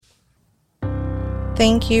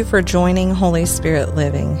Thank you for joining Holy Spirit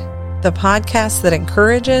Living, the podcast that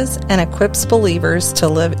encourages and equips believers to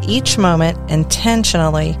live each moment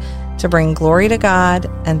intentionally to bring glory to God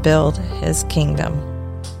and build His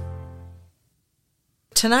kingdom.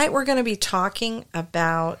 Tonight we're going to be talking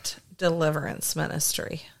about deliverance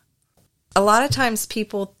ministry. A lot of times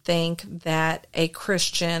people think that a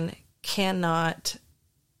Christian cannot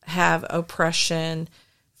have oppression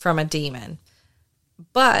from a demon,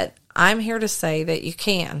 but I'm here to say that you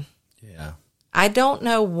can. Yeah. I don't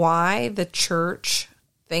know why the church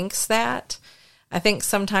thinks that. I think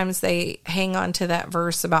sometimes they hang on to that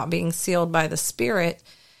verse about being sealed by the Spirit,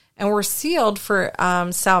 and we're sealed for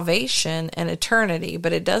salvation and eternity,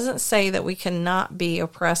 but it doesn't say that we cannot be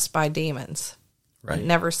oppressed by demons. Right. It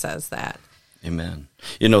never says that. Amen.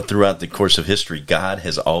 You know, throughout the course of history, God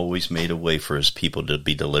has always made a way for His people to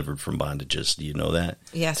be delivered from bondages. Do you know that?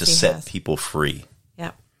 Yes, to He set has. people free.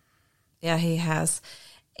 Yep. Yeah, He has.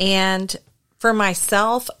 And for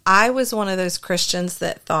myself, I was one of those Christians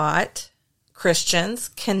that thought Christians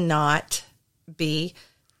cannot be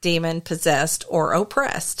demon-possessed or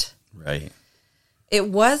oppressed. Right. It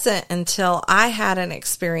wasn't until I had an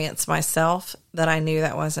experience myself that I knew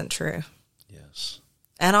that wasn't true. Yes.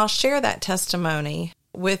 And I'll share that testimony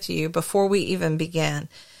with you before we even begin.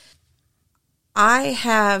 I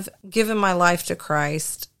have given my life to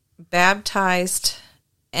Christ, baptized,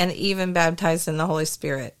 and even baptized in the Holy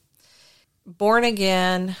Spirit. Born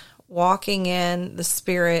again, walking in the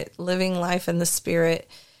Spirit, living life in the Spirit,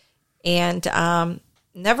 and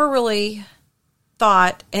never really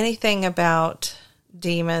thought anything about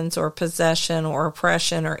demons or possession or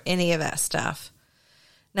oppression or any of that stuff.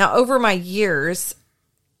 Now, over my years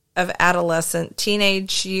of adolescent,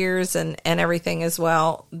 teenage years, and everything as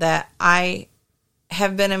well, that I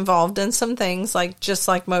have been involved in some things, like just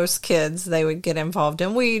like most kids, they would get involved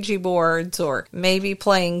in Ouija boards or maybe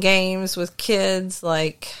playing games with kids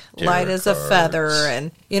like Light as a Feather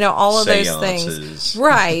and, you know, all of those things.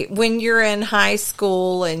 Right. When you're in high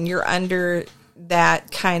school and you're under that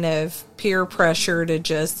kind of peer pressure to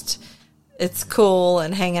just, it's cool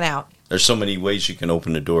and hanging out. There's so many ways you can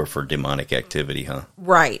open the door for demonic activity, huh?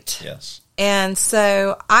 Right. Yes. And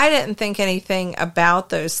so I didn't think anything about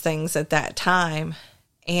those things at that time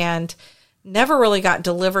and never really got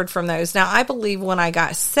delivered from those. Now, I believe when I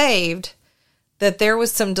got saved that there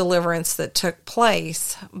was some deliverance that took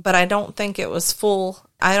place, but I don't think it was full.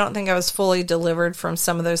 I don't think I was fully delivered from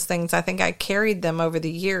some of those things. I think I carried them over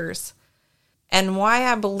the years. And why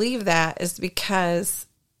I believe that is because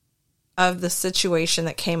of the situation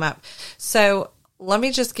that came up. So let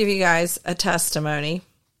me just give you guys a testimony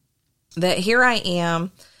that here I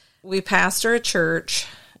am. We pastor a church.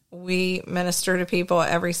 We minister to people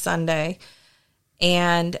every Sunday.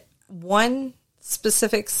 And one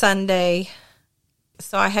specific Sunday,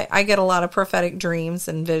 so I get a lot of prophetic dreams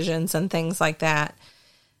and visions and things like that.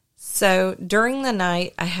 So during the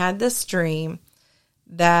night, I had this dream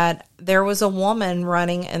that there was a woman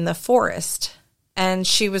running in the forest. And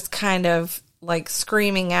she was kind of like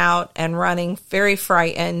screaming out and running, very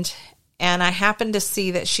frightened. And I happened to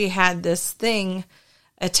see that she had this thing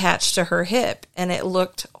attached to her hip, and it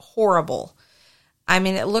looked horrible. I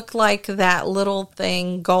mean, it looked like that little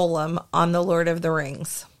thing, Golem, on the Lord of the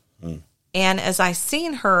Rings. Mm. And as I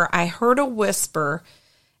seen her, I heard a whisper,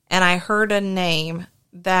 and I heard a name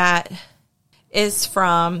that is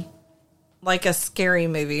from like a scary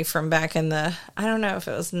movie from back in the, I don't know if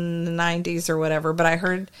it was in the 90s or whatever, but I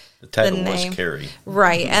heard the title was Carrie.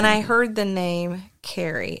 Right, and I heard the name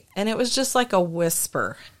Carrie, and it was just like a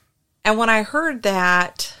whisper. And when I heard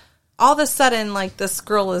that, all of a sudden, like, this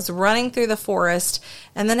girl is running through the forest,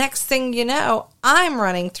 and the next thing you know, I'm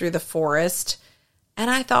running through the forest, and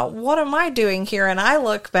I thought, what am I doing here? And I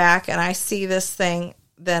look back, and I see this thing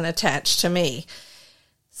then attached to me.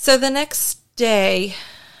 So the next day,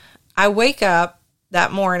 I wake up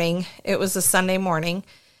that morning, it was a Sunday morning,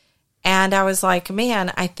 and I was like,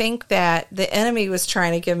 man, I think that the enemy was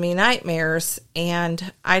trying to give me nightmares,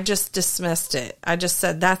 and I just dismissed it. I just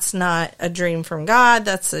said, that's not a dream from God.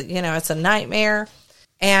 That's it's a nightmare,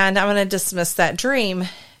 and I'm going to dismiss that dream.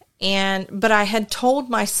 But I had told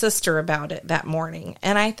my sister about it that morning,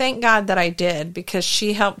 and I thank God that I did, because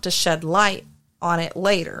she helped to shed light on it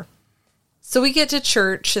later. So we get to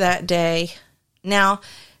church that day. Now,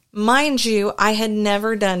 mind you, I had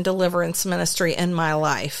never done deliverance ministry in my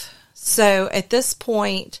life. So at this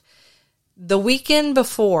point, the weekend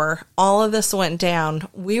before all of this went down,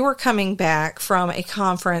 we were coming back from a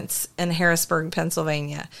conference in Harrisburg,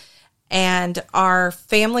 Pennsylvania, and our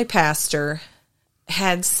family pastor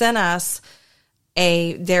had sent us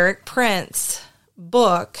a Derek Prince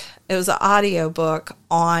book. It was an audio book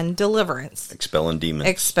on deliverance. Expelling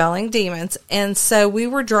demons. And so we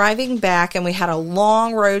were driving back, and we had a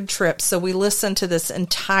long road trip, so we listened to this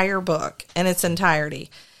entire book in its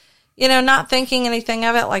entirety. Not thinking anything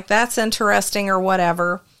of it, like that's interesting or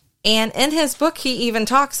whatever. And in his book, he even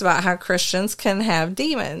talks about how Christians can have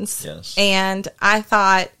demons. Yes. And I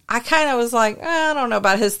thought, I kind of was like, I don't know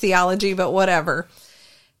about his theology, but whatever.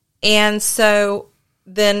 And so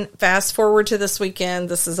then fast forward to this weekend,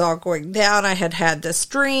 this is all going down. I had this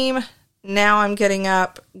dream. Now I'm getting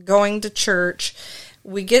up, going to church.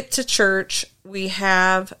 We get to church. We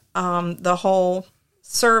have the whole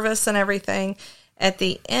service and everything. At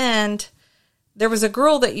the end, there was a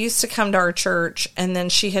girl that used to come to our church, and then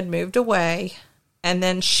she had moved away, and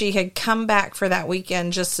then she had come back for that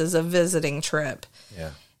weekend just as a visiting trip.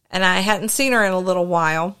 Yeah. And I hadn't seen her in a little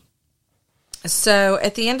while. So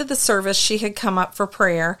at the end of the service, she had come up for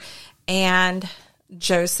prayer, and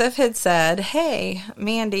Joseph had said, "Hey,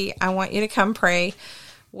 Mandy, I want you to come pray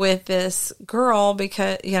with this girl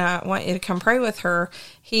because, I want you to come pray with her."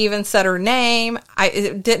 He even said her name.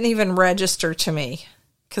 It didn't even register to me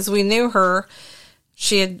because we knew her.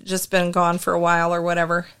 She had just been gone for a while or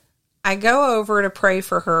whatever. I go over to pray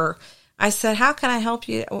for her. I said, "How can I help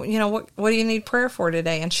you? What do you need prayer for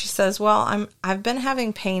today?" And she says, "Well, I've been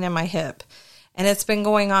having pain in my hip, and it's been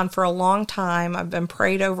going on for a long time. I've been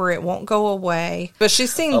prayed over. It won't go away." But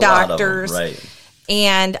she's seen doctors, right?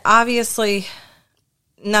 And obviously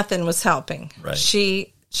nothing was helping. Right.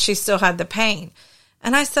 She still had the pain.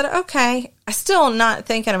 And I said, "Okay." I still not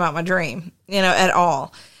thinking about my dream, at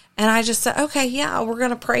all. And I just said, "Okay, yeah, we're going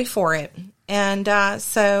to pray for it." And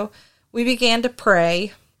so we began to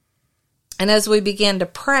pray. And as we began to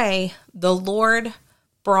pray, the Lord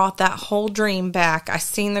brought that whole dream back. I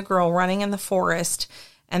seen the girl running in the forest,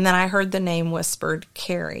 and then I heard the name whispered,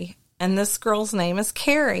 Carrie. And this girl's name is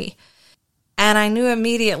Carrie. And I knew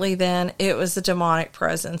immediately then it was a demonic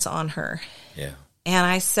presence on her. Yeah. And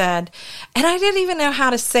I said, and I didn't even know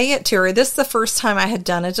how to say it to her. This is the first time I had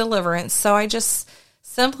done a deliverance. So I just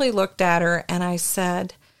simply looked at her and I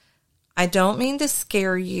said, "I don't mean to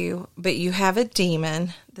scare you, but you have a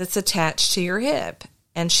demon that's attached to your hip."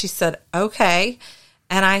 And she said, "Okay."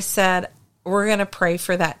 And I said, "We're going to pray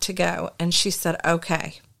for that to go." And she said,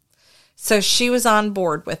 "Okay." So she was on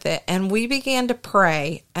board with it. And we began to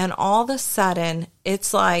pray. And all of a sudden,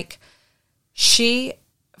 it's like she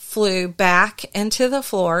flew back into the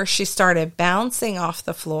floor. She started bouncing off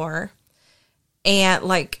the floor. And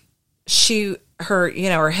like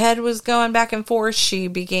her head was going back and forth. She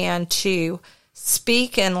began to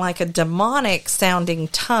speak in like a demonic sounding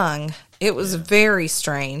tongue. It was very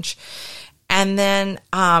strange. And then,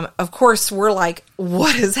 of course, we're like,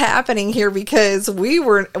 what is happening here? Because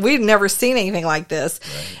we'd never seen anything like this.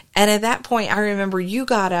 Right. And at that point, I remember you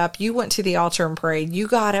got up, you went to the altar and prayed. You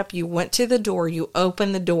got up, you went to the door, you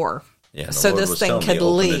opened the door. Yeah, so this thing could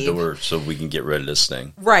leave. Open the door so we can get rid of this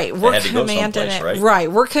thing. Right. We're commanding it.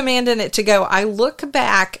 Right. We're commanding it to go. I look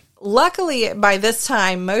back. Luckily, by this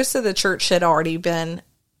time, most of the church had already been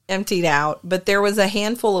emptied out, but there was a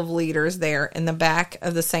handful of leaders there in the back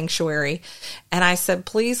of the sanctuary. And I said,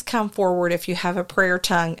 "Please come forward. If you have a prayer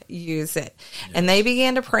tongue, use it." Yes. And they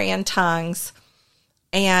began to pray in tongues.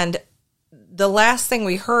 And the last thing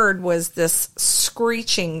we heard was this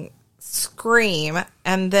screeching scream.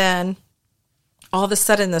 And then all of a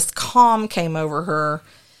sudden this calm came over her.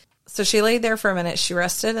 So she laid there for a minute. She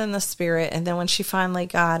rested in the spirit. And then when she finally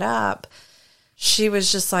got up, she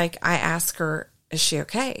was just like, I asked her, "Is she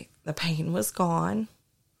okay?" The pain was gone.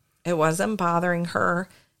 It wasn't bothering her.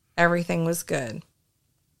 Everything was good.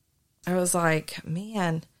 I was like,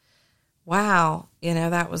 man, wow,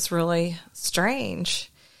 that was really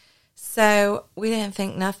strange. So we didn't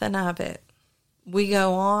think nothing of it. We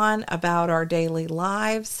go on about our daily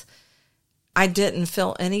lives. I didn't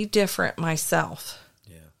feel any different myself.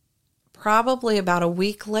 Yeah. Probably about a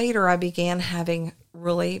week later, I began having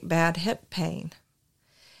really bad hip pain.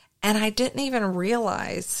 And I didn't even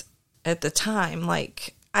realize at the time,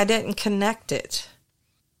 I didn't connect it.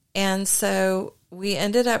 And so we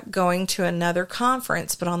ended up going to another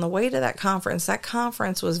conference, but on the way to that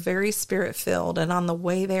conference was very spirit-filled. And on the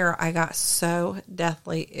way there, I got so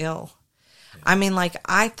deathly ill. Yeah. I mean,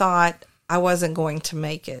 I thought I wasn't going to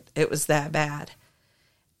make it. It was that bad.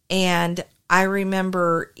 And I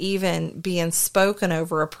remember even being spoken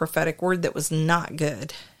over a prophetic word that was not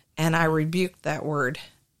good. And I rebuked that word.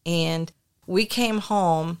 And we came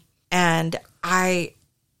home, and I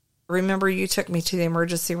remember you took me to the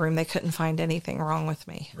emergency room. They couldn't find anything wrong with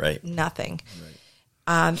me. Right. Nothing.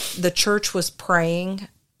 Right. The church was praying.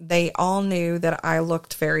 They all knew that I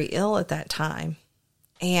looked very ill at that time.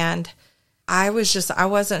 And I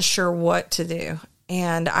wasn't sure what to do.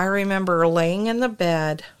 And I remember laying in the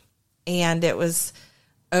bed, and it was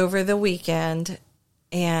over the weekend,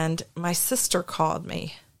 and my sister called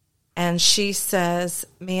me, and she says,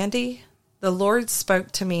 Mandy, the Lord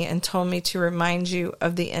spoke to me and told me to remind you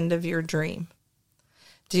of the end of your dream.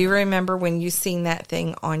 Do you remember when you seen that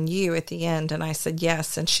thing on you at the end? And I said,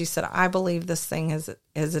 yes. And she said, I believe this thing has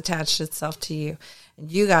attached itself to you, and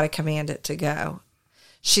you got to command it to go.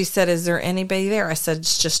 She said, is there anybody there? I said,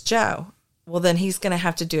 it's just Joe. Well, then he's going to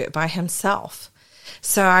have to do it by himself.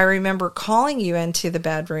 So I remember calling you into the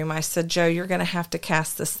bedroom. I said, Joe, you're going to have to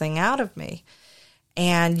cast this thing out of me.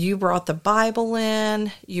 And you brought the Bible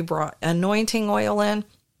in. You brought anointing oil in.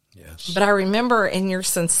 Yes. But I remember in your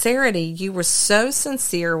sincerity, you were so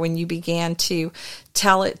sincere when you began to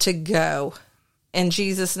tell it to go in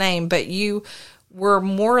Jesus' name. But you were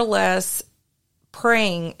more or less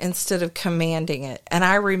praying instead of commanding it. And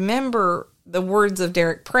I remember the words of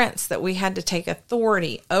Derek Prince that we had to take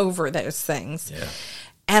authority over those things. Yeah.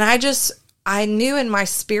 And I knew in my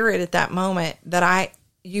spirit at that moment that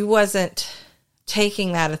you wasn't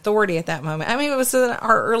taking that authority at that moment. I mean, it was in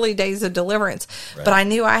our early days of deliverance, right. But I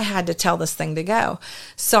knew I had to tell this thing to go.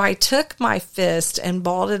 So I took my fist and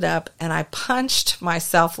balled it up, and I punched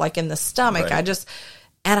myself like in the stomach. Right.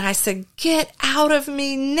 And I said, get out of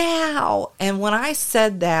me now. And when I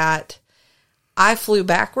said that, I flew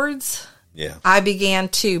backwards. Yeah. I began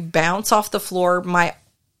to bounce off the floor. My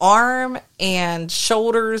arm and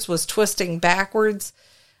shoulders was twisting backwards.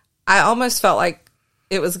 I almost felt like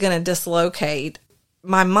it was going to dislocate.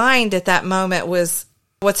 My mind at that moment was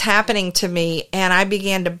what's happening to me, and I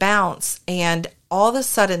began to bounce, and all of a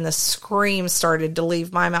sudden the scream started to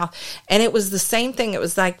leave my mouth, and it was the same thing. It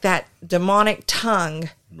was like that demonic tongue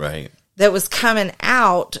right. that was coming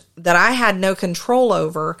out that I had no control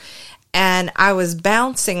over, and I was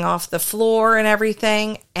bouncing off the floor and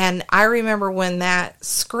everything. And I remember when that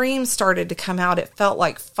scream started to come out, it felt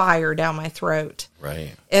like fire down my throat.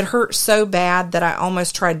 Right. It hurt so bad that I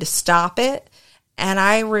almost tried to stop it. And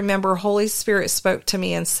I remember Holy Spirit spoke to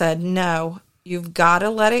me and said, no, you've got to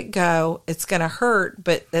let it go. It's going to hurt,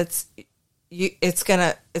 but it's going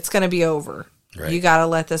to be over. Right. You got to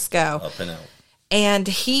let this go. Up and out. And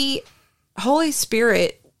Holy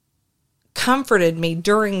Spirit comforted me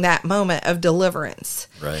during that moment of deliverance.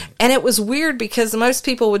 Right. And it was weird because most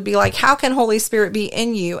people would be like, how can Holy Spirit be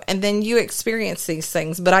in you and then you experience these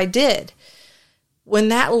things? But I did. When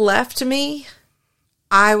that left me,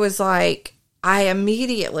 I was like, I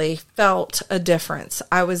immediately felt a difference.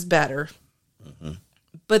 I was better. Mm-hmm.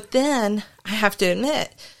 But then I have to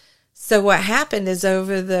admit, so what happened is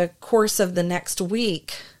over the course of the next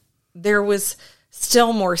week, there was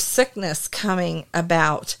still more sickness coming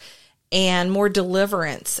about and more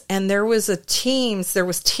deliverance. And there was teams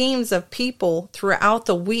of people throughout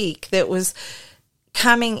the week that was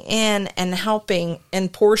coming in and helping in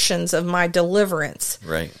portions of my deliverance.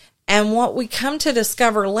 Right. And what we come to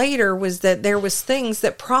discover later was that there was things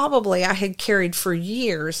that probably I had carried for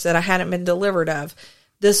years that I hadn't been delivered of.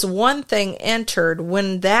 This one thing entered.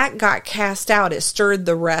 When that got cast out, it stirred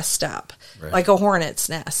the rest up, right. Like a hornet's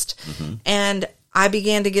nest. Mm-hmm. And I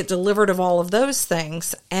began to get delivered of all of those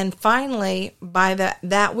things. And finally, by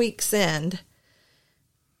that week's end,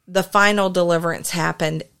 the final deliverance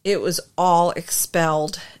happened. It was all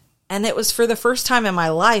expelled. And it was for the first time in my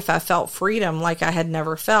life, I felt freedom like I had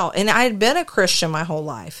never felt. And I had been a Christian my whole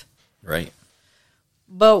life. Right.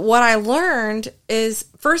 But what I learned is,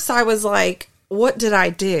 first I was like, what did I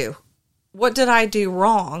do? What did I do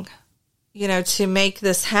wrong, to make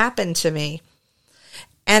this happen to me?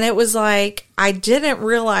 And it was like, I didn't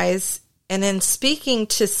realize, and in speaking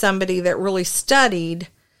to somebody that really studied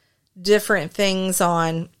different things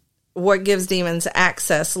on what gives demons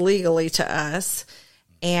access legally to us,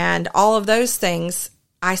 and all of those things,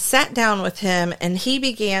 I sat down with him, and he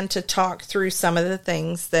began to talk through some of the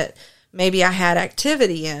things that maybe I had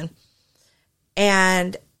activity in.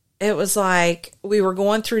 And it was like we were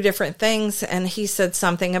going through different things, and he said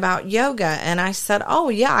something about yoga. And I said, oh,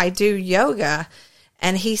 yeah, I do yoga.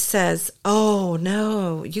 And he says, oh,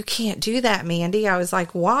 no, you can't do that, Mandy. I was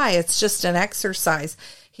like, why? It's just an exercise.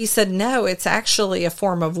 He said, no, it's actually a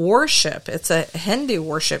form of worship. It's a Hindu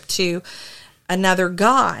worship to another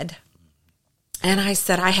god. And I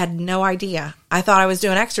said, I had no idea. I thought I was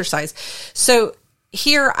doing exercise. So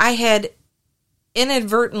here I had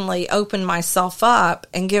inadvertently opened myself up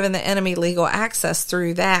and given the enemy legal access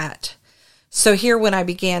through that. So here when I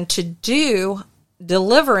began to do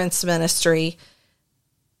deliverance ministry,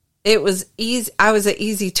 it was easy. I was an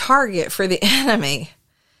easy target for the enemy,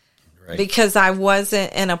 right. Because I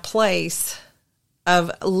wasn't in a place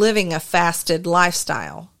of living a fasted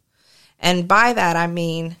lifestyle. And by that, I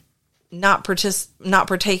mean not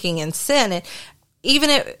partaking in sin. And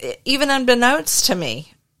even unbeknownst to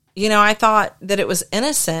me, I thought that it was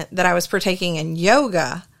innocent that I was partaking in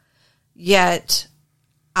yoga, yet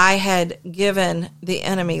I had given the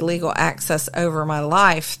enemy legal access over my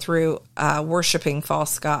life through worshiping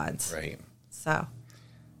false gods. Right. So.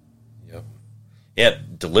 Yep. Yeah,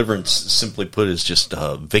 deliverance, simply put, is just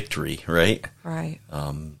victory, right? Right.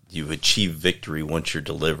 You achieve victory once you're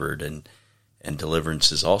delivered, and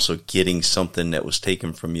deliverance is also getting something that was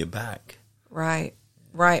taken from you back. Right.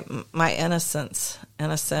 Right. My innocence,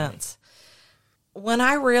 in a sense. When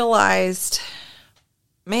I realized,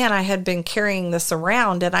 man, I had been carrying this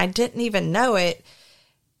around and I didn't even know it,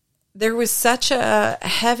 there was such a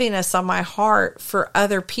heaviness on my heart for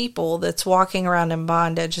other people that's walking around in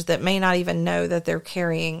bondage that may not even know that they're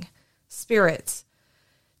carrying spirits.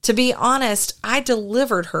 To be honest, I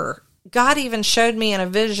delivered her. God even showed me in a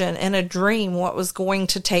vision, in a dream, what was going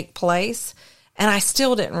to take place, and I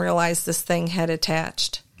still didn't realize this thing had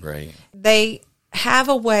attached. Right. They have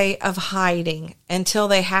a way of hiding until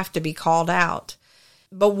they have to be called out.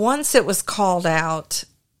 But once it was called out,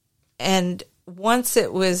 and once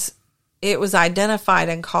it was identified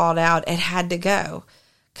and called out, it had to go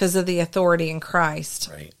because of the authority in Christ.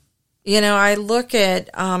 Right. I look at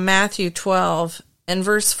Matthew 12, and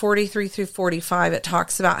verse 43 through 45, it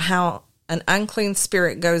talks about how an unclean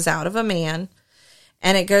spirit goes out of a man,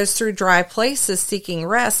 and it goes through dry places seeking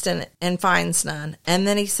rest and finds none. And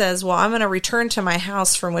then he says, well, I'm going to return to my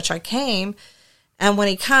house from which I came. And when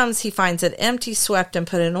he comes, he finds it empty, swept, and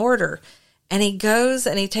put in order. And he goes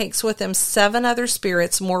and he takes with him 7 other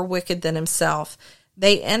spirits more wicked than himself.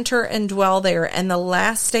 They enter and dwell there, and the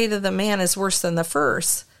last state of the man is worse than the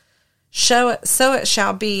first. So it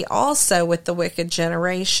shall be also with the wicked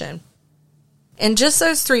generation. In just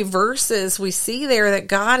those 3 verses, we see there that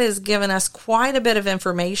God has given us quite a bit of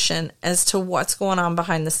information as to what's going on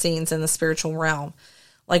behind the scenes in the spiritual realm.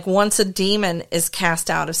 Like once a demon is cast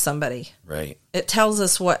out of somebody, right, it tells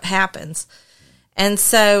us what happens. And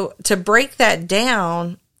so to break that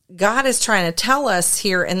down, God is trying to tell us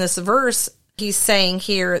here in this verse, he's saying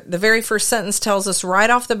here, the very first sentence tells us right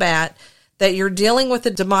off the bat that you're dealing with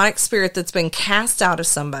a demonic spirit that's been cast out of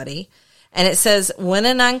somebody. And it says, when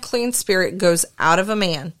an unclean spirit goes out of a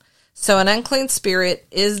man. So an unclean spirit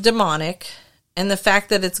is demonic, and the fact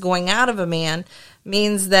that it's going out of a man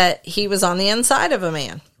means that he was on the inside of a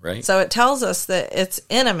man. Right. So it tells us that it's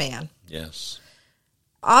in a man. Yes.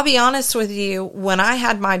 I'll be honest with you, when I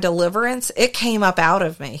had my deliverance, it came up out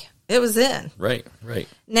of me. It was in. Right, right.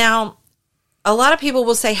 Now, a lot of people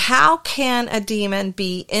will say, how can a demon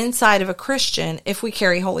be inside of a Christian if we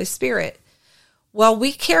carry Holy Spirit? Well,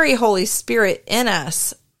 we carry Holy Spirit in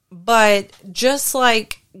us, but just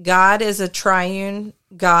like God is a triune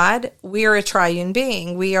God, we are a triune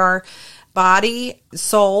being. We are body,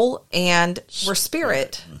 soul, and we're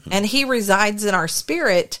spirit. Mm-hmm. And he resides in our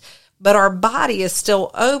spirit, but our body is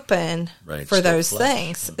still open for those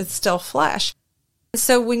things. Mm-hmm. It's still flesh.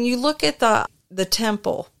 So when you look at the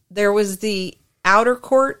temple, there was the outer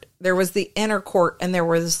court, there was the inner court, and there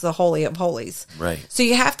was the Holy of Holies. Right. So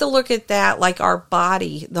you have to look at that like our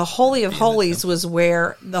body. The Holy of Holies was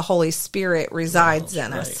where the Holy Spirit resides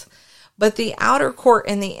in us. But the outer court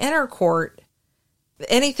and the inner court,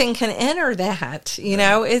 anything can enter that.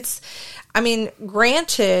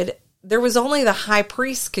 Granted, there was only the high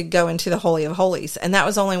priest could go into the Holy of Holies, and that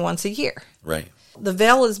was only once a year. Right. The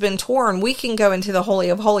veil has been torn. We can go into the Holy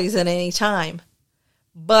of Holies at any time,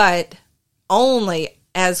 but only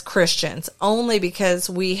as Christians, only because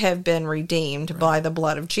we have been redeemed by the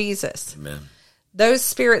blood of Jesus. Amen. Those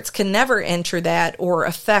spirits can never enter that or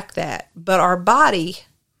affect that, but our body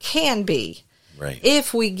can be. Right.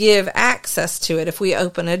 If we give access to it, if we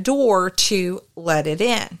open a door to let it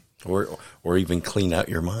in. Or even clean out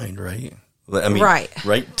your mind, right? I mean,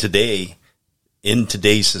 right today, in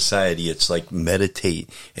today's society, it's like meditate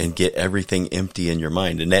and get everything empty in your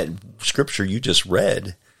mind. And that scripture you just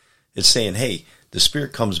read, it's saying, hey, the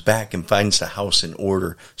Spirit comes back and finds the house in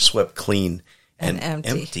order, swept clean, and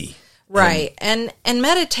empty. Right. And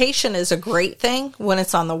meditation is a great thing when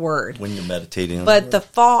it's on the Word. When you're meditating on but the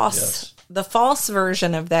Word. The false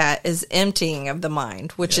version of that is emptying of the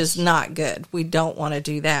mind, which is not good. We don't want to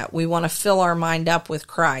do that. We want to fill our mind up with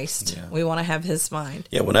Christ. Yeah. We want to have His mind.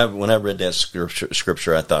 Yeah, when I read that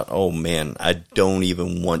scripture, I thought, oh man, I don't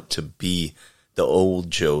even want to be the old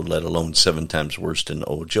Joe, let alone 7 times worse than the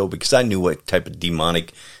old Joe, because I knew what type of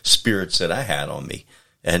demonic spirits that I had on me.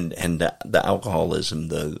 And the alcoholism,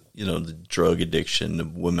 the drug addiction, the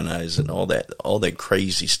womanizing, all that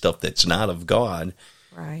crazy stuff that's not of God.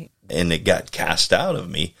 Right. And it got cast out of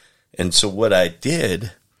me. And so what I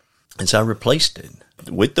did is I replaced it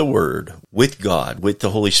with the Word, with God, with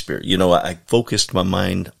the Holy Spirit. I focused my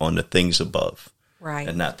mind on the things above. Right.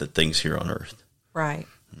 And not the things here on earth. Right.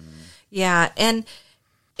 Yeah. And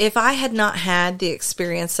if I had not had the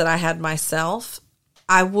experience that I had myself,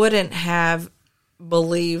 I wouldn't have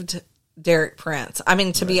believed Derek Prince. I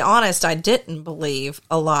mean, to be honest, I didn't believe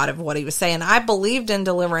a lot of what he was saying. I believed in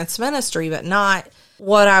deliverance ministry, but not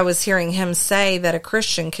what I was hearing him say that a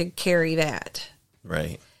Christian could carry that.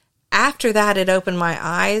 Right. After that, it opened my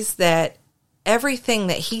eyes that everything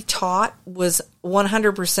that he taught was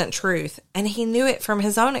 100% truth, and he knew it from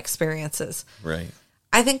his own experiences. Right.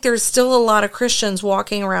 I think there's still a lot of Christians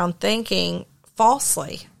walking around thinking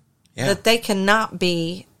falsely that they cannot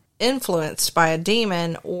be influenced by a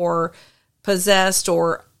demon or possessed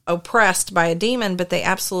or oppressed by a demon, but they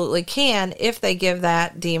absolutely can if they give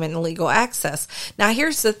that demon legal access. Now,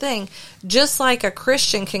 here's the thing. Just like a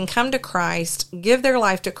Christian can come to Christ, give their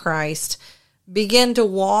life to Christ, begin to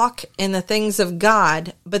walk in the things of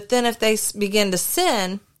God, but then if they begin to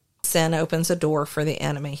sin opens a door for the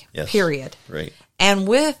enemy, period. Right. And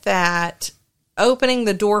with that, opening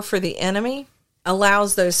the door for the enemy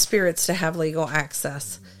allows those spirits to have legal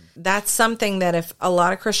access. Mm-hmm. That's something that if a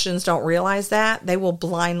lot of Christians don't realize that, they will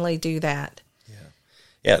blindly do that.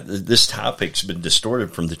 Yeah, this topic's been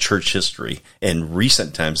distorted from the church history. And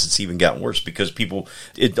recent times, it's even gotten worse because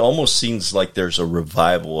it almost seems like there's a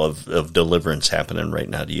revival of deliverance happening right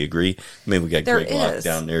now. Do you agree? I mean, we got Greg Locke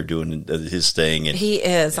down there doing his thing. And he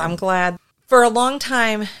is. I'm glad. For a long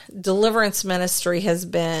time, deliverance ministry has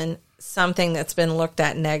been something that's been looked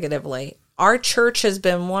at negatively. Our church has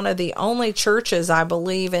been one of the only churches, I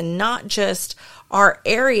believe, in not just our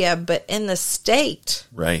area, but in the state.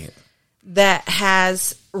 Right. That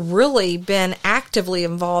has really been actively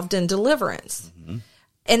involved in deliverance. Mm-hmm.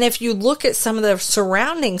 And if you look at some of the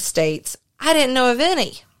surrounding states, I didn't know of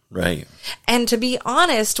any. Right. And to be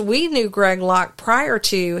honest, we knew Greg Locke prior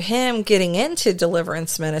to him getting into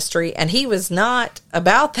deliverance ministry, and he was not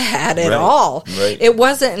about that at all. Right. It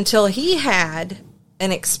wasn't until he had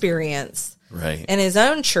an experience right. in his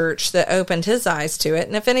own church that opened his eyes to it.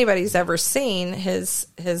 And if anybody's ever seen his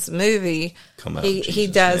movie, he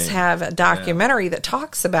does have a documentary that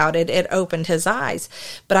talks about it. It opened his eyes.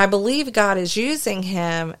 But I believe God is using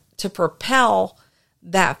him to propel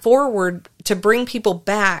that forward, to bring people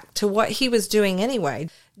back to what he was doing anyway.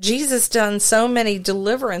 Jesus done so many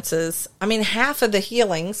deliverances. I mean, half of the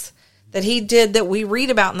healings that he did that we read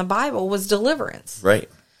about in the Bible was deliverance. Right,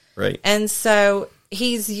 right. And so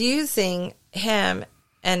he's using him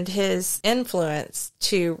and his influence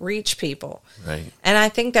to reach people. Right. And I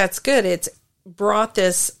think that's good. It's brought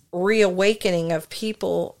this reawakening of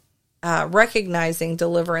people recognizing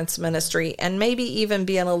deliverance ministry and maybe even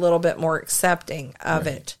being a little bit more accepting of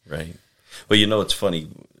it. Right. Well, it's funny.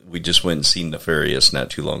 We just went and seen Nefarious not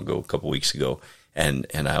too long ago, a couple weeks ago. And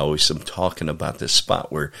I always am talking about this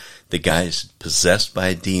spot where the guy's possessed by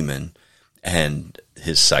a demon and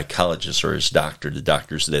his psychologist or his doctor, the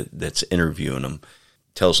doctors that's interviewing him,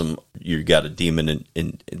 tells him you got a demon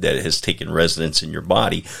that has taken residence in your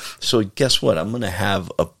body. So guess what? I'm going to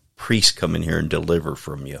have a priest come in here and deliver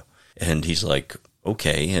from you. And he's like,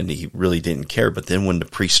 okay. And he really didn't care. But then when the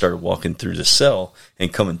priest started walking through the cell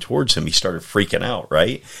and coming towards him, he started freaking out,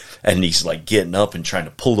 right? And he's like getting up and trying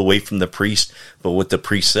to pull away from the priest. But what the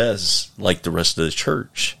priest says, like the rest of the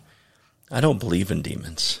church, I don't believe in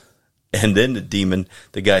demons. And then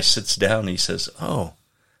the guy sits down and he says, oh,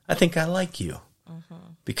 I think I like you. Mm-hmm.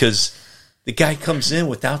 Because the guy comes in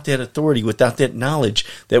without that authority, without that knowledge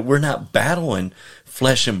that we're not battling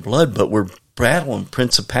flesh and blood, but we're battling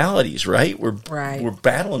principalities, right? We're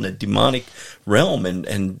battling a demonic realm,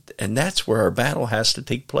 and that's where our battle has to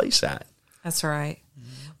take place at. That's right.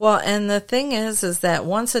 Well, and the thing is that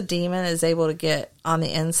once a demon is able to get on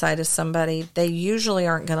the inside of somebody, they usually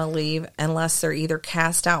aren't going to leave unless they're either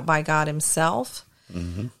cast out by God himself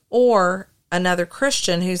mm-hmm. or another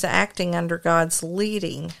Christian who's acting under God's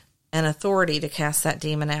leading and authority to cast that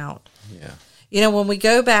demon out. Yeah. When we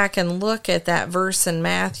go back and look at that verse in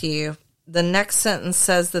Matthew, the next sentence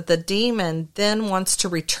says that the demon then wants to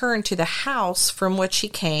return to the house from which he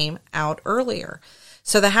came out earlier.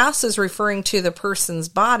 So the house is referring to the person's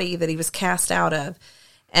body that he was cast out of.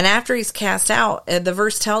 And after he's cast out, the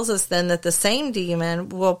verse tells us then that the same demon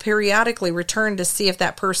will periodically return to see if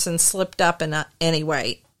that person slipped up in any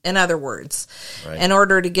way. In other words, in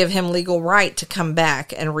order to give him legal right to come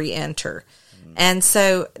back and re-enter. And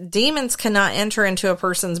so demons cannot enter into a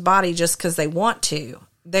person's body just because they want to.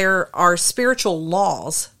 There are spiritual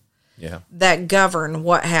laws that govern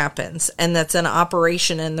what happens, and that's an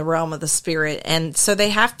operation in the realm of the spirit. And so they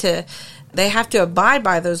have to abide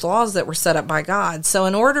by those laws that were set up by God. So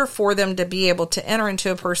in order for them to be able to enter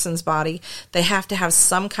into a person's body, they have to have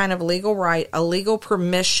some kind of legal right, a legal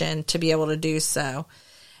permission to be able to do so.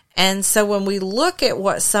 And so when we look at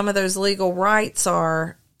what some of those legal rights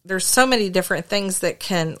are, there's so many different things that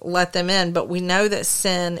can let them in, but we know that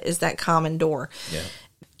sin is that common door. Yeah.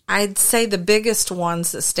 I'd say the biggest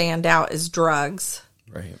ones that stand out is drugs.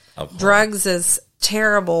 Right. Drugs is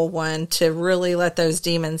terrible one to really let those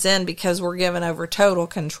demons in because we're given over total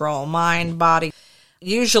control, mind, body.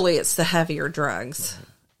 Usually it's the heavier drugs.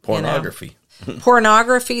 Pornography.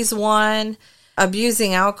 Pornography's one.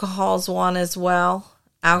 Abusing alcohol's one as well.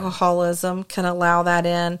 Alcoholism can allow that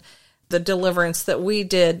in. The deliverance that we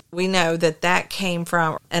did, we know that came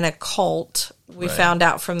from an occult. We found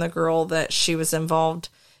out from the girl that she was involved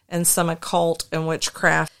in some occult and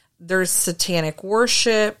witchcraft. There's satanic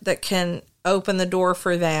worship that can open the door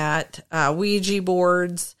for that. Ouija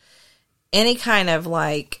boards, any kind of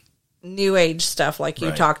like new age stuff like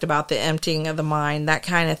you talked about, the emptying of the mind, that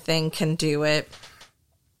kind of thing can do it.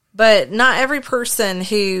 But not every person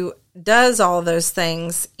who does all those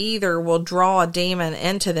things either will draw a demon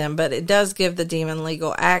into them, but it does give the demon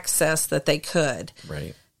legal access that they could.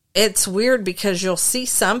 Right. It's weird because you'll see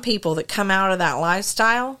some people that come out of that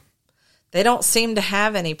lifestyle, they don't seem to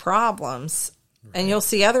have any problems. Right. And you'll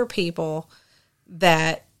see other people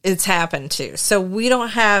that it's happened to. So we don't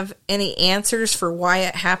have any answers for why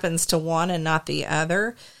it happens to one and not the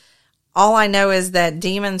other. All I know is that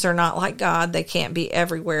demons are not like God. They can't be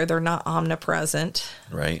everywhere. They're not omnipresent.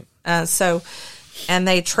 Right. And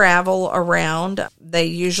they travel around. They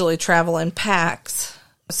usually travel in packs.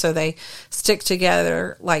 So they stick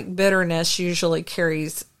together. Like bitterness usually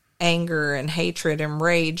carries anger and hatred and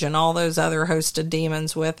rage and all those other hosted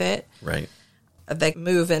demons with it. Right. They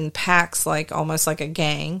move in packs, like almost like a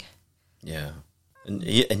gang. Yeah. And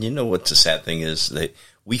you know what the sad thing is? That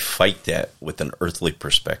we fight that with an earthly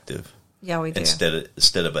perspective. Yeah, we do.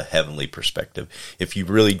 Instead of a heavenly perspective. If you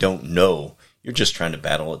really don't know, you're just trying to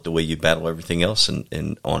battle it the way you battle everything else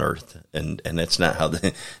in on earth. And that's not how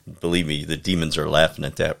believe me, the demons are laughing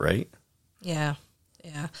at that, right? Yeah.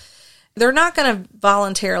 Yeah. They're not going to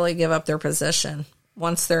voluntarily give up their position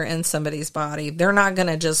once they're in somebody's body. They're not going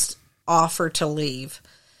to just offer to leave.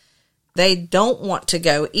 They don't want to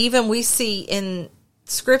go. Even we see in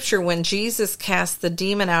Scripture when Jesus cast the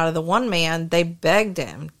demon out of the one man, they begged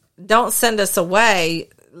him, don't send us away.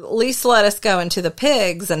 At least let us go into the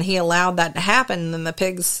pigs. And he allowed that to happen. And then the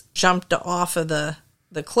pigs jumped off of the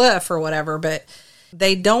cliff or whatever. But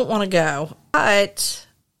they don't want to go. But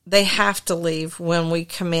they have to leave when we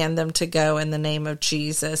command them to go in the name of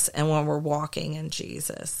Jesus and when we're walking in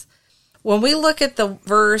Jesus. When we look at the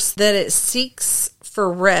verse that it seeks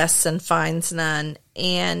for rest and finds none,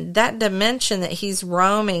 and that dimension that he's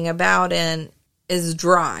roaming about in is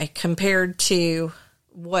dry compared to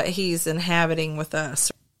what he's inhabiting with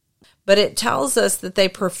us. But it tells us that they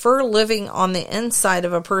prefer living on the inside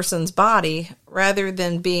of a person's body rather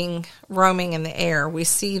than being roaming in the air. We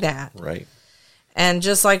see that. Right. And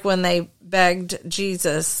just like when they begged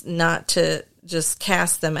Jesus not to just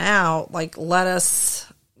cast them out, like let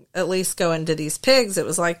us at least go into these pigs, it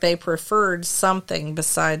was like they preferred something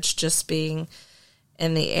besides just being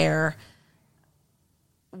in the air.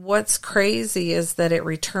 What's crazy is that it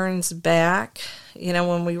returns back. You know,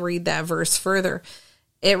 when we read that verse further,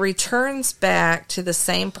 it returns back to the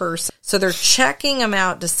same person. So they're checking them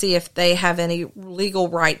out to see if they have any legal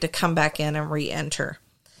right to come back in and re-enter.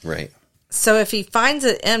 Right. So if he finds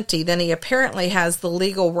it empty, then he apparently has the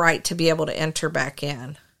legal right to be able to enter back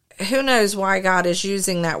in. Who knows why God is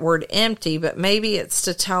using that word empty, but maybe it's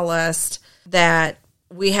to tell us that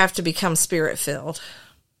we have to become spirit-filled.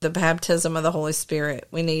 The baptism of the Holy Spirit.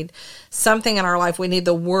 We need something in our life. We need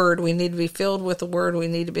the Word. We need to be filled with the Word. We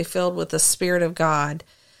need to be filled with the Spirit of God.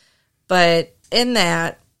 But in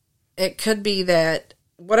that, it could be that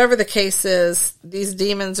whatever the case is, these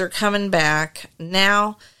demons are coming back.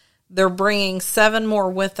 Now they're bringing 7 more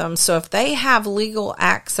with them. So if they have legal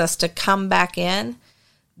access to come back in,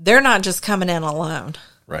 they're not just coming in alone.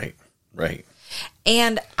 Right, right.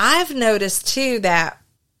 And I've noticed, too, that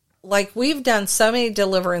like we've done so many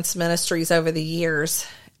deliverance ministries over the years,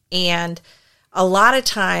 and a lot of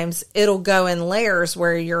times it'll go in layers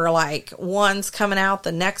where you're like, one's coming out,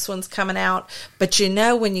 the next one's coming out. But you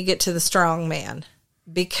know when you get to the strong man,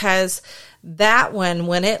 because that one,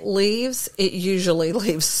 when it leaves, it usually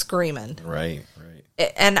leaves screaming. Right, right.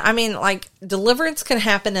 And I mean, like, deliverance can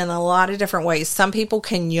happen in a lot of different ways. Some people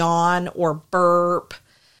can yawn or burp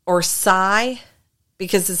or sigh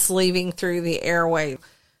because it's leaving through the airway.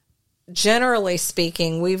 Generally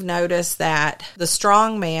speaking, we've noticed that the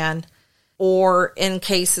strong man, or in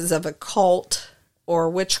cases of occult or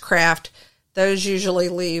witchcraft, those usually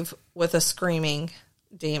leave with a screaming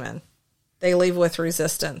demon. They leave with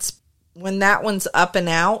resistance. When that one's up and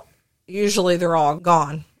out, usually they're all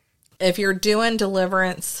gone. If you're doing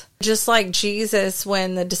deliverance, just like Jesus,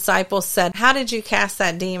 when the disciples said, "How did you cast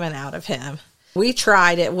that demon out of him?" We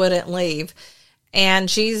tried, it wouldn't leave. And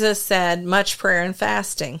Jesus said, "Much prayer and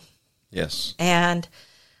fasting." Yes. And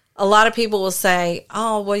a lot of people will say,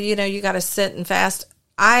 "Oh, well, you got to sit and fast."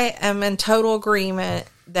 I am in total agreement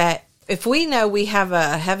that if we know we have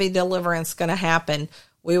a heavy deliverance going to happen,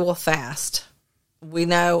 we will fast. We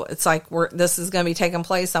know it's like this is going to be taking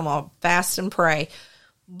place. I'm going to fast and pray.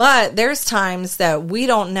 But there's times that we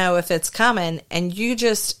don't know if it's coming, and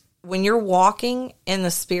when you're walking in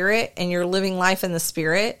the Spirit and you're living life in the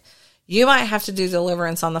Spirit, you might have to do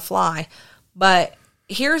deliverance on the fly. But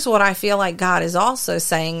here's what I feel like God is also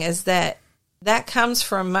saying is that comes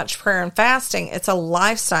from much prayer and fasting. It's a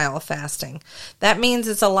lifestyle of fasting. That means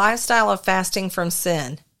it's a lifestyle of fasting from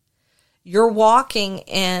sin. You're walking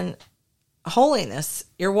in holiness.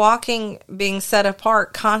 You're walking being set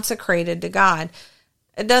apart, consecrated to God.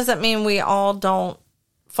 It doesn't mean we all don't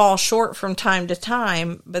fall short from time to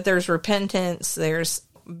time, but there's repentance, there's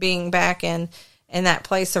being back in that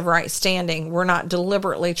place of right standing. We're not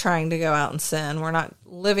deliberately trying to go out and sin. We're not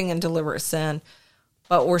living in deliberate sin,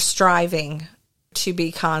 but we're striving to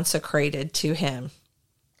be consecrated to Him.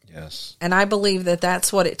 Yes. And I believe that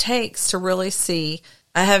that's what it takes to really see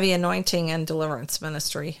a heavy anointing in deliverance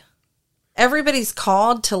ministry. Everybody's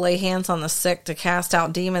called to lay hands on the sick, to cast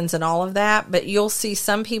out demons and all of that, but you'll see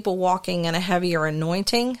some people walking in a heavier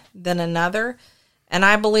anointing than another. And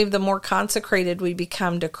I believe the more consecrated we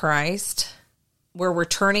become to Christ, where we're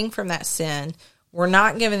turning from that sin, we're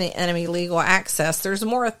not giving the enemy legal access. There's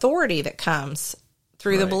more authority that comes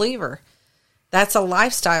through the believer. That's a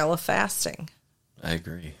lifestyle of fasting. I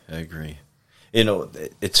agree.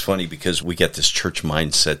 It's funny because we got this church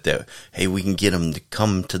mindset that, hey, we can get them to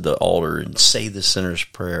come to the altar and say the sinner's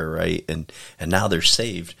prayer, right? And now they're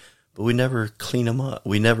saved, but we never clean them up.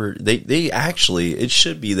 They actually, it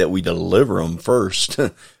should be that we deliver them first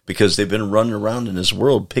because they've been running around in this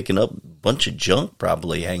world picking up a bunch of junk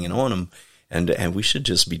probably hanging on them. And we should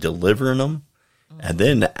just be delivering them and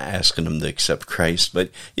then asking them to accept Christ.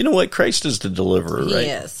 But you know what? Christ is the deliverer, right?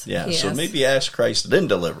 Yes. Yeah. Yes. So maybe ask Christ and then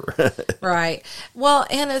deliver. Right. Well,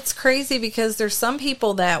 and it's crazy because there's some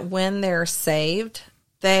people that when they're saved,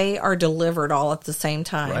 they are delivered all at the same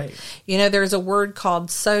time. Right. There's a word called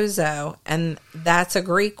sozo, and that's a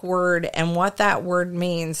Greek word. And what that word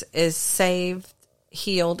means is saved,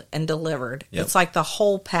 healed, and delivered. Yep. It's like the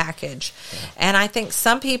whole package. Yeah. And I think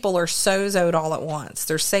some people are sozoed all at once.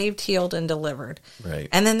 They're saved, healed, and delivered. Right.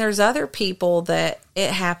 And then there's other people that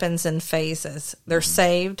it happens in phases. They're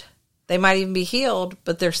saved. They might even be healed,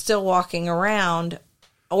 but they're still walking around.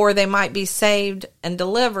 Or they might be saved and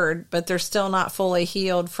delivered, but they're still not fully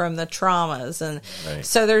healed from the traumas. And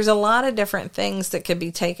so there's a lot of different things that could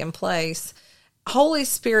be taking place. Holy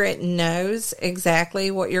Spirit knows exactly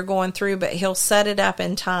what you're going through, but He'll set it up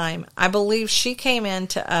in time. I believe she came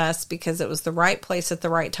into us because it was the right place at the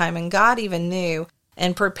right time, and God even knew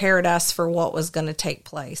and prepared us for what was going to take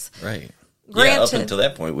place. Right. Granted, up until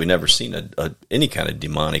that point, we never seen any kind of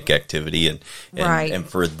demonic activity, and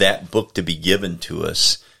for that book to be given to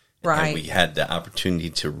us, and we had the opportunity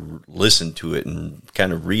to listen to it and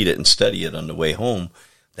kind of read it and study it on the way home.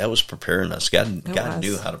 That was preparing us. God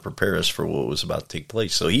knew how to prepare us for what was about to take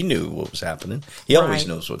place. So He knew what was happening. He always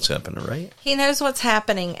knows what's happening, right? He knows what's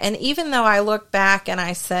happening. And even though I look back and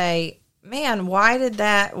I say, man, why did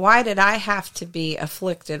I have to be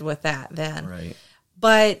afflicted with that then? Right.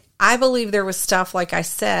 But I believe there was stuff, like I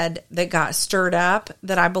said, that got stirred up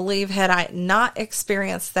that I believe had I not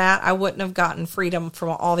experienced that, I wouldn't have gotten freedom from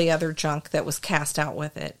all the other junk that was cast out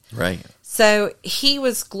with it. Right. So He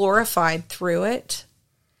was glorified through it.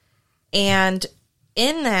 And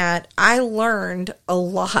in that, I learned a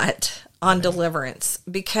lot on deliverance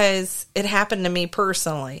because it happened to me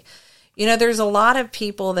personally. There's a lot of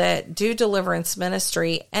people that do deliverance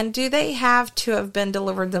ministry, and do they have to have been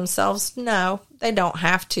delivered themselves? No, they don't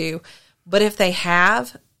have to. But if they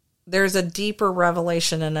have, there's a deeper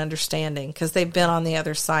revelation and understanding because they've been on the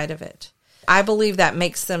other side of it. I believe that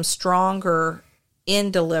makes them stronger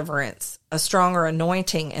in deliverance, a stronger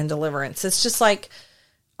anointing in deliverance. It's just like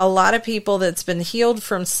a lot of people that's been healed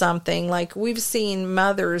from something, like we've seen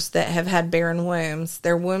mothers that have had barren wombs,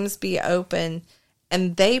 their wombs be open,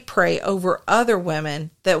 and they pray over other women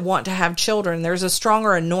that want to have children. There's a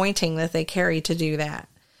stronger anointing that they carry to do that.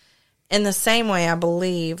 In the same way, I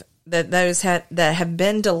believe that those that have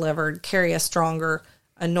been delivered carry a stronger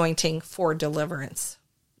anointing for deliverance.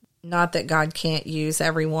 Not that God can't use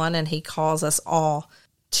everyone, and he calls us all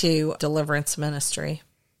to deliverance ministry.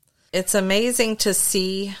 It's amazing to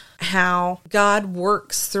see how God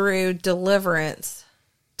works through deliverance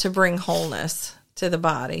to bring wholeness to the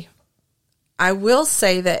body. I will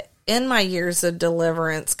say that in my years of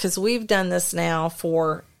deliverance, because we've done this now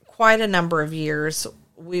for quite a number of years,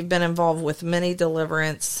 we've been involved with many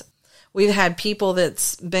deliverance. We've had people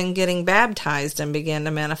that's been getting baptized and began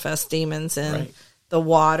to manifest demons in the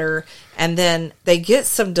water, and then they get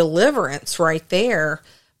some deliverance right there,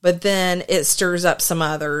 but then it stirs up some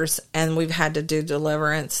others, and we've had to do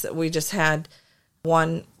deliverance. We just had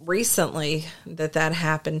one recently that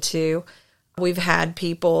happened to. We've had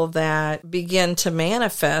people that begin to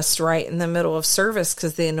manifest right in the middle of service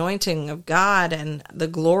because the anointing of God and the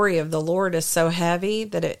glory of the Lord is so heavy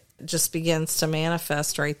that it just begins to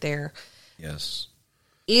manifest right there. Yes.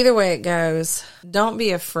 Either way it goes, don't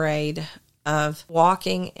be afraid of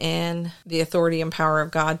walking in the authority and power of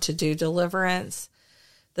God to do deliverance.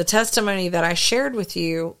 The testimony that I shared with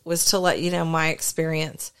you was to let you know my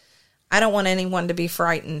experience. I don't want anyone to be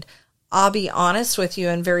frightened. I'll be honest with you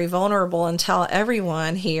and very vulnerable and tell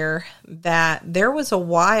everyone here that there was a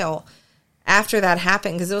while after that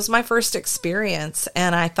happened, because it was my first experience,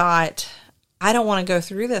 and I thought, I don't want to go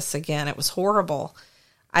through this again. It was horrible.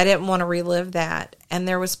 I didn't want to relive that. And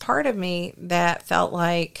there was part of me that felt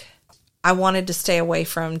like I wanted to stay away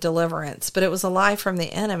from deliverance, but it was a lie from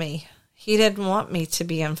the enemy. He didn't want me to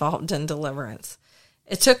be involved in deliverance.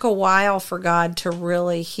 It took a while for God to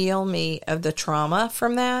really heal me of the trauma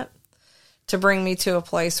from that, to bring me to a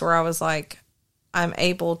place where I was like, I'm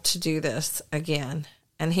able to do this again.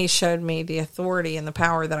 And he showed me the authority and the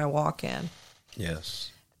power that I walk in.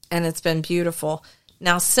 Yes. And it's been beautiful.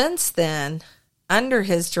 Now, since then, under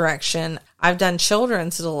his direction, I've done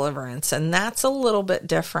children's deliverance, and that's a little bit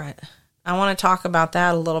different. I want to talk about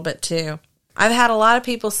that a little bit too. I've had a lot of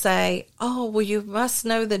people say, oh, well, you must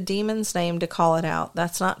know the demon's name to call it out.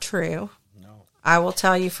 That's not true. No. I will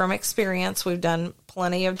tell you from experience, we've done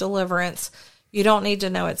plenty of deliverance. You don't need to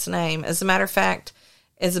know its name. As a matter of fact,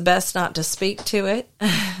 it's best not to speak to it.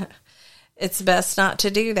 It's best not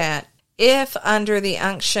to do that. If under the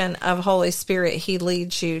unction of Holy Spirit, he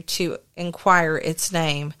leads you to inquire its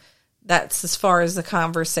name, that's as far as the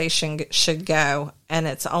conversation should go, and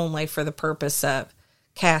it's only for the purpose of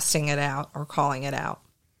casting it out or calling it out.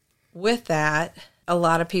 With that, a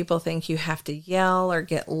lot of people think you have to yell or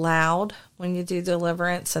get loud when you do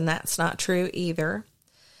deliverance, and that's not true either.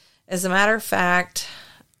 As a matter of fact,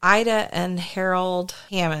 Ida and Harold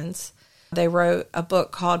Hammonds, they wrote a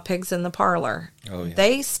book called Pigs in the Parlor. Oh, yeah.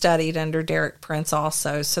 They studied under Derek Prince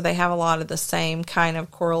also, so they have a lot of the same kind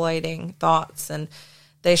of correlating thoughts, and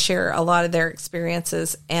they share a lot of their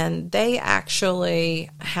experiences, and they actually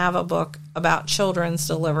have a book about children's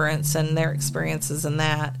deliverance and their experiences in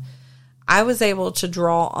that. I was able to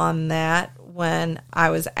draw on that when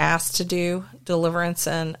I was asked to do deliverance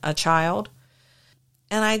in a child,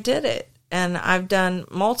 and I did it. And I've done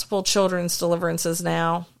multiple children's deliverances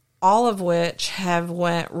now, all of which have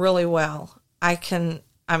went really well.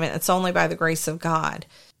 It's only by the grace of God.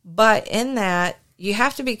 But in that, you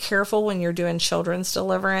have to be careful when you're doing children's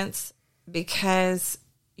deliverance, because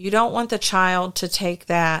you don't want the child to take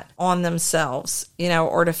that on themselves,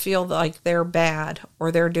 or to feel like they're bad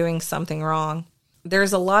or they're doing something wrong.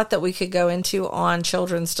 There's a lot that we could go into on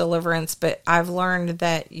children's deliverance, but I've learned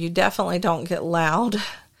that you definitely don't get loud.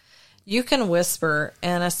 You can whisper,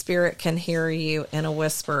 and a spirit can hear you in a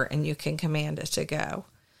whisper, and you can command it to go.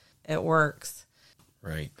 It works.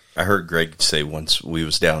 Right. I heard Greg say once we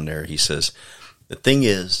was down there, he says, the thing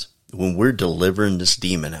is, when we're delivering this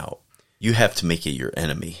demon out, you have to make it your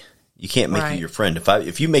enemy. You can't make it your friend.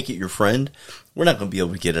 If you make it your friend, we're not going to be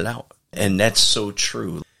able to get it out. And that's so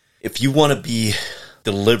true. If you want to be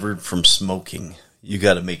delivered from smoking, you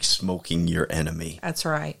got to make smoking your enemy. That's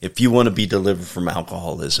right. If you want to be delivered from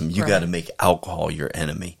alcoholism, you got to make alcohol your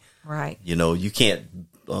enemy. Right. You can't,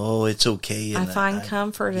 it's okay. I find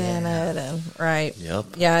comfort in it. And right. Yep.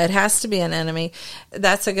 Yeah, it has to be an enemy.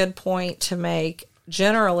 That's a good point to make.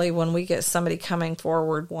 Generally, when we get somebody coming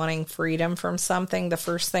forward wanting freedom from something, the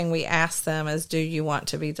first thing we ask them is, do you want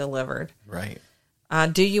to be delivered? Right.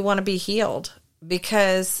 Do you want to be healed?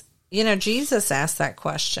 Because, Jesus asked that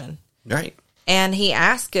question. Right. And he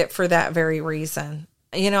asked it for that very reason.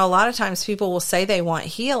 a lot of times people will say they want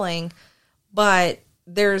healing, but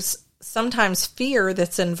there's sometimes fear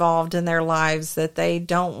that's involved in their lives that they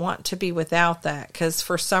don't want to be without that, because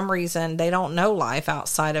for some reason they don't know life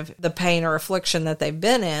outside of the pain or affliction that they've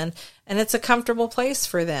been in, and it's a comfortable place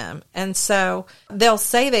for them. And so they'll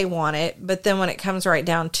say they want it, but then when it comes right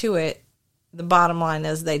down to it, the bottom line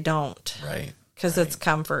is they don't. Right. Because it's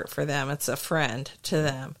comfort for them. It's a friend to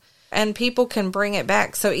them. And people can bring it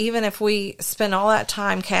back. So even if we spend all that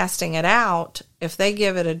time casting it out, if they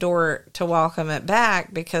give it a door to welcome it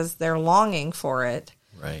back because they're longing for it,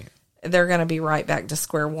 right, they're going to be right back to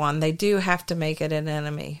square one. They do have to make it an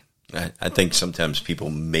enemy. I think sometimes people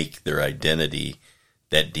make their identity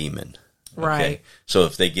that demon. Okay? Right. So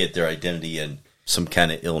if they get their identity in some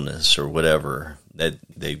kind of illness or whatever, that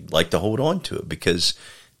they like to hold on to it because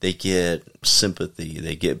they get sympathy,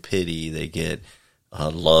 they get pity, they get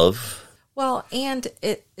love. Well, and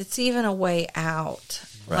it's even a way out.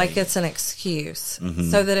 Right. Like it's an excuse.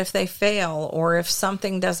 So that if they fail or if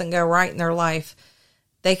something doesn't go right in their life,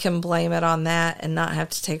 they can blame it on that and not have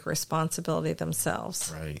to take responsibility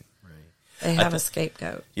themselves. Right. They have a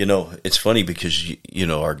scapegoat. It's funny because,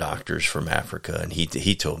 our doctor's from Africa, and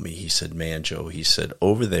he told me, he said, man, Joe, he said,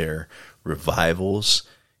 over there, revivals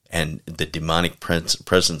and the demonic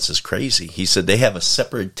presence is crazy. He said they have a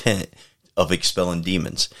separate tent of expelling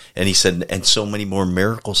demons. And he said, and so many more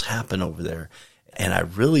miracles happen over there. And I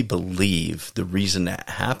really believe the reason that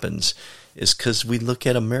happens is because we look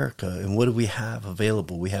at America and what do we have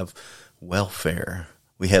available? We have welfare.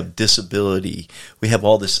 We have disability. We have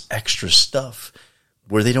all this extra stuff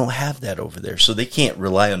where they don't have that over there. So they can't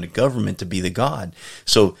rely on the government to be the God.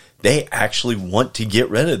 So they actually want to get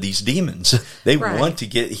rid of these demons. They want to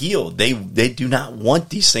get healed. They do not want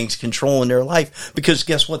these things controlling their life because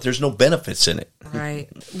guess what? There's no benefits in it. Right.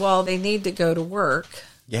 Well, they need to go to work.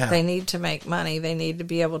 Yeah. They need to make money. They need to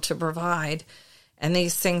be able to provide. And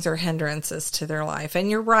these things are hindrances to their life. And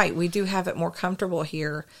you're right. We do have it more comfortable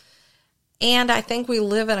here. And I think we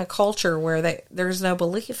live in a culture where there's no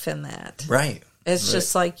belief in that. Right. It's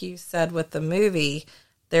just like you said with the movie,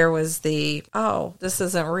 there was this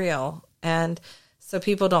isn't real. And so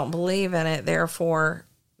people don't believe in it. Therefore,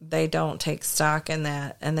 they don't take stock in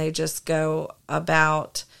that. And they just go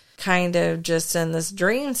about kind of just in this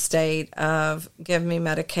dream state of give me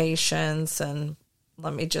medications and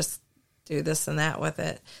let me just do this and that with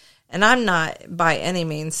it. And I'm not by any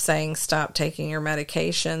means saying stop taking your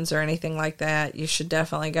medications or anything like that. You should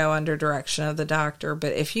definitely go under direction of the doctor.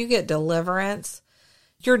 But if you get deliverance,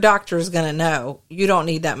 your doctor is going to know you don't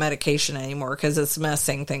need that medication anymore because it's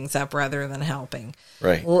messing things up rather than helping.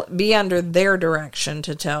 Right. Be under their direction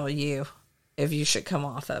to tell you if you should come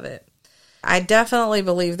off of it. I definitely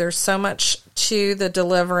believe there's so much to the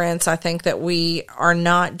deliverance. I think that we are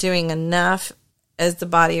not doing enough as the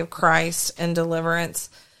body of Christ in deliverance.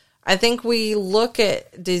 I think we look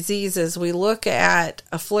at diseases, we look at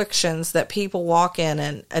afflictions that people walk in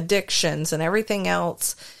and addictions and everything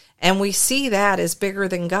else, and we see that as bigger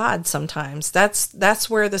than God sometimes. That's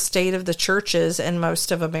where the state of the church is in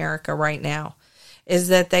most of America right now, is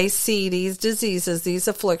that they see these diseases, these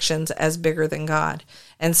afflictions as bigger than God,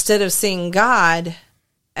 instead of seeing God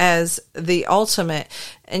as the ultimate.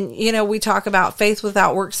 And, we talk about faith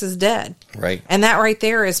without works is dead. Right. And that right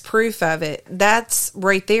there is proof of it. That's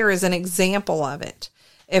right there is an example of it.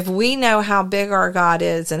 If we know how big our God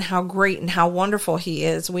is and how great and how wonderful he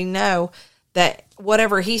is, we know that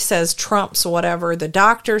whatever he says trumps whatever the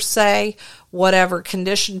doctors say, whatever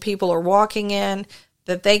condition people are walking in,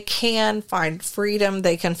 that they can find freedom,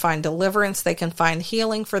 they can find deliverance, they can find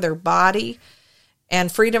healing for their body, and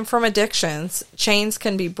freedom from addictions. Chains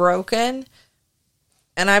can be broken.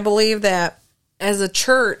 And I believe that as a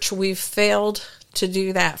church, we've failed to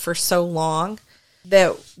do that for so long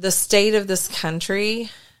that the state of this country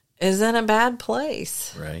is in a bad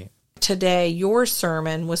place. Right. Today, your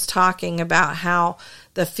sermon was talking about how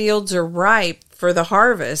the fields are ripe for the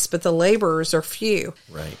harvest, but the laborers are few.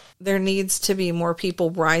 Right. There needs to be more people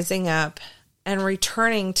rising up and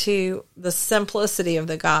returning to the simplicity of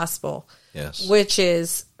the gospel. Yes. Which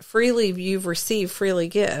is freely you've received, freely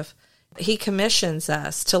give. He commissions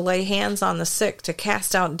us to lay hands on the sick, to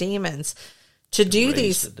cast out demons, to do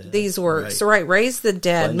these works, right? Raise the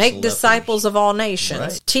dead, Cleanse make the disciples of all nations,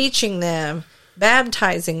 right. Teaching them,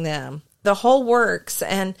 baptizing them, the whole works.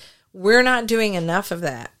 And we're not doing enough of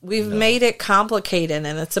that. We've made it complicated,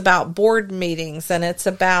 and it's about board meetings, and it's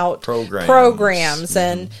about programs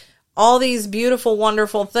and all these beautiful,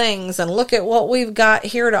 wonderful things, and look at what we've got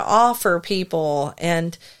here to offer people.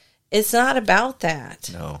 And it's not about that.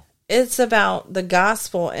 No. It's about the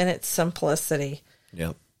gospel and its simplicity.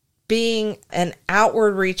 Yep. being an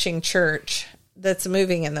outward reaching church that's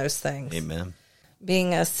moving in those things. Amen.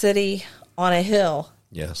 Being a city on a hill.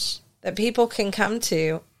 Yes. That people can come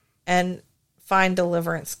to and find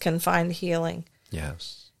deliverance, can find healing.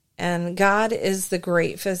 Yes. And God is the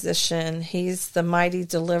great physician. He's the mighty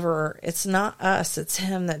deliverer. It's not us. It's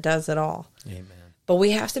him that does it all. Amen. But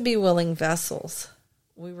we have to be willing vessels.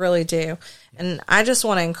 We really do. And I just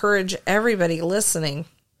want to encourage everybody listening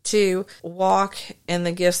to walk in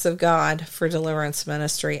the gifts of God for deliverance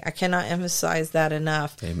ministry. I cannot emphasize that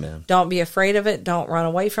enough. Amen. Don't be afraid of it. Don't run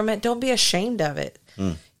away from it. Don't be ashamed of it.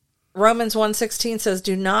 Romans 1:16 says,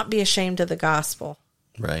 do not be ashamed of the gospel.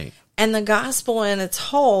 Right. And the gospel in its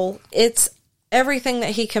whole, it's everything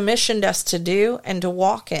that he commissioned us to do and to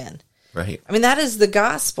walk in. Right. I mean, that is the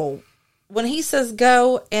gospel. When he says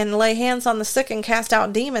go and lay hands on the sick and cast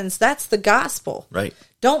out demons, that's the gospel. Right.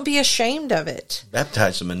 Don't be ashamed of it.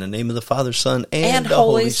 Baptize them in the name of the Father, Son, and the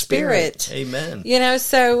Holy Spirit. Amen. You know,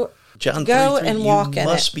 so John go 3:3, and walk in it. You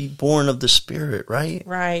must be born of the Spirit, right?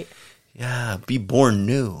 Right. Yeah, be born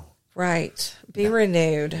new. Right. Be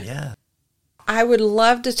renewed. Yeah. I would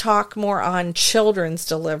love to talk more on children's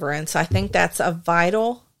deliverance. I think that's a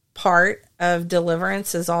vital part of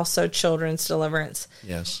deliverance is also children's deliverance.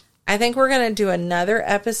 Yes. I think we're going to do another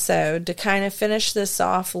episode to kind of finish this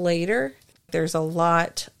off later. There's a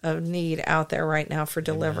lot of need out there right now for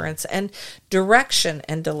deliverance and direction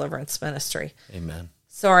in deliverance ministry. Amen.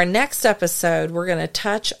 So our next episode, we're going to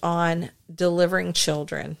touch on delivering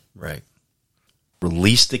children. Right.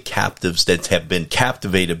 Release the captives that have been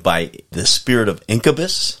captivated by the spirit of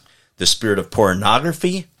incubus, the spirit of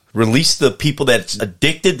pornography. Release the people that's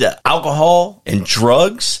addicted to alcohol and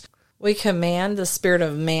drugs. We command the spirit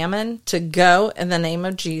of mammon to go in the name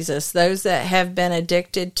of Jesus. Those that have been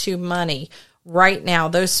addicted to money right now,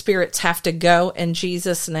 those spirits have to go in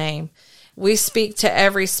Jesus' name. We speak to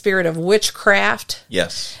every spirit of witchcraft.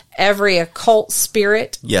 Yes. Every occult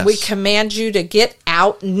spirit. Yes. We command you to get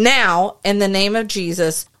out now in the name of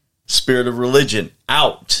Jesus. Spirit of religion,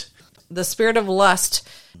 out. The spirit of lust,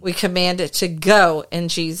 we command it to go in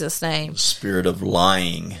Jesus' name. The spirit of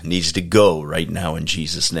lying needs to go right now in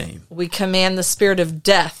Jesus' name. We command the spirit of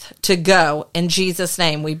death to go in Jesus'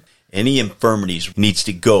 name. Any infirmities needs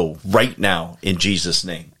to go right now in Jesus'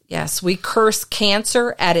 name. Yes, we curse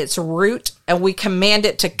cancer at its root, and we command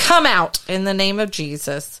it to come out in the name of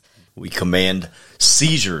Jesus. We command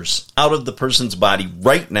seizures out of the person's body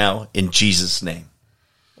right now in Jesus' name.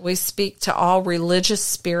 We speak to all religious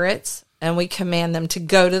spirits, and we command them to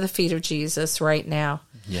go to the feet of Jesus right now.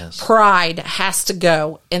 Yes. Pride has to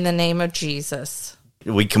go in the name of Jesus.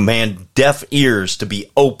 We command deaf ears to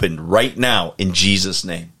be opened right now in Jesus'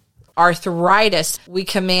 name. Arthritis, we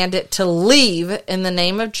command it to leave in the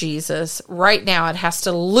name of Jesus. Right now, it has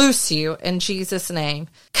to loose you in Jesus' name.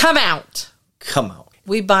 Come out. Come out.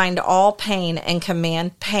 We bind all pain and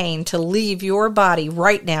command pain to leave your body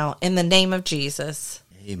right now in the name of Jesus.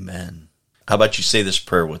 Amen. How about you say this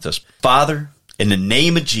prayer with us? Father, in the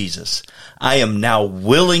name of Jesus, I am now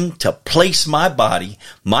willing to place my body,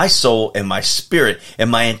 my soul, and my spirit, and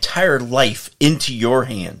my entire life into your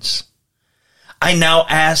hands. I now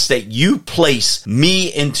ask that you place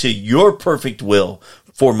me into your perfect will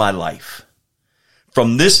for my life.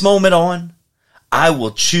 From this moment on, I will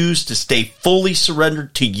choose to stay fully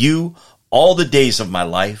surrendered to you all the days of my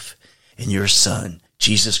life in your Son,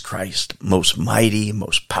 Jesus Christ, most mighty,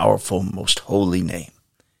 most powerful, most holy name.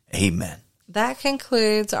 Amen. That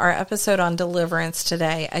concludes our episode on deliverance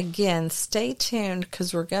today. Again, stay tuned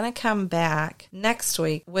because we're going to come back next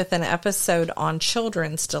week with an episode on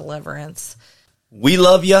children's deliverance. We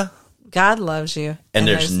love you. God loves you. And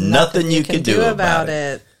there's nothing you can do about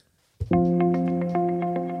it.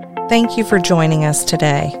 Thank you for joining us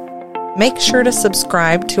today. Make sure to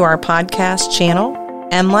subscribe to our podcast channel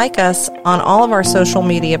and like us on all of our social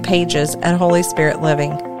media pages at Holy Spirit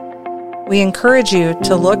Living. We encourage you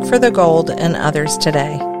to look for the gold in others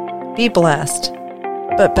today. Be blessed.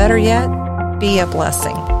 But better yet, be a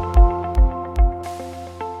blessing.